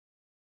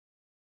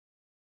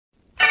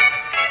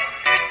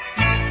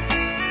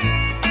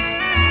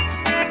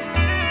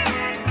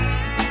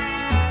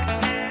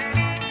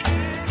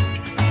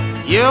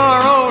Your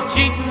old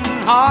cheating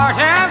heart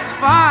has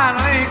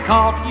finally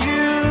caught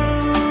you.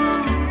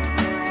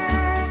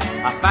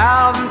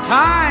 1,000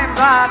 times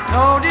I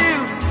told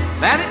you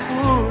that it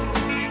would.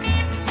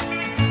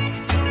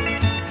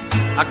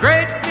 A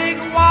great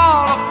big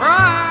wall of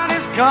pride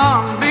has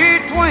come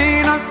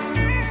between us,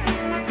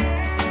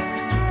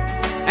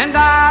 and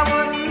I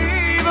wouldn't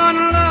even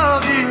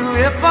love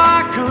you if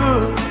I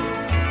could.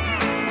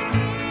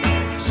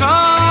 So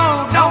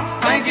don't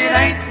think it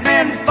ain't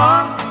been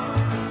fun,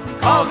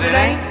 'cause it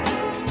ain't.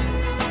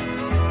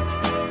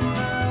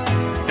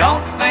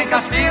 Don't think I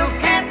still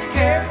can't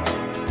care,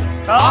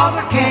 'cause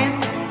I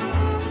can't.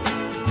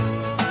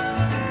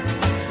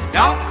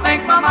 Don't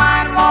think my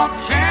mind won't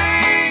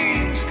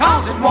change,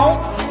 'cause it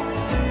won't.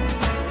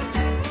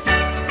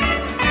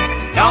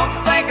 Don't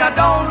think I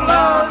don't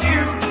love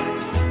you,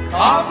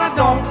 'cause I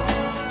don't.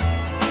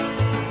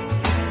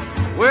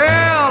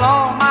 Well,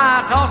 all my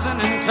tossing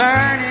and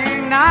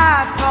turning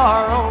nights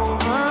are over.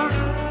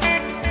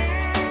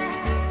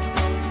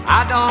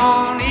 I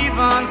don't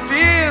even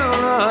feel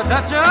a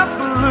touch of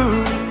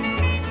blue.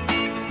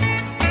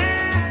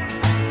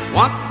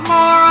 Once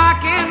more I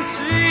can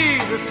see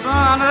the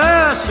sun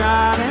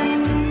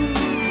shining,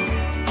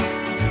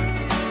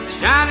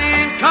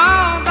 shining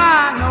 'cause I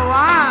know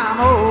I'm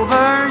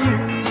over you.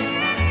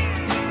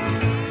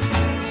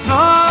 So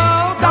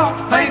don't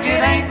think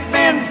it ain't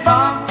been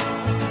fun,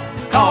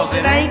 'cause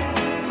it ain't.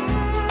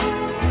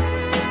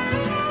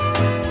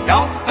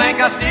 Don't think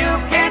I still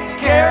can't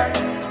care,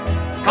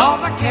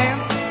 'cause I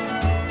can't.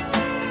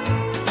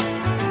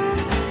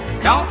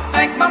 Don't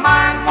think my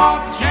mind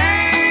won't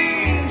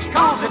change,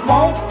 'cause it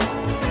won't.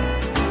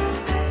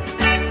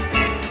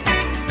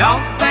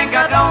 Don't think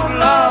I don't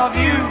love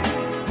you,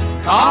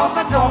 'cause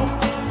I don't.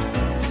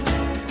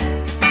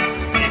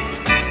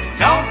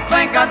 Don't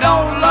think I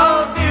don't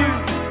love you,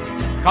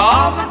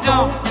 'cause I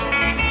don't.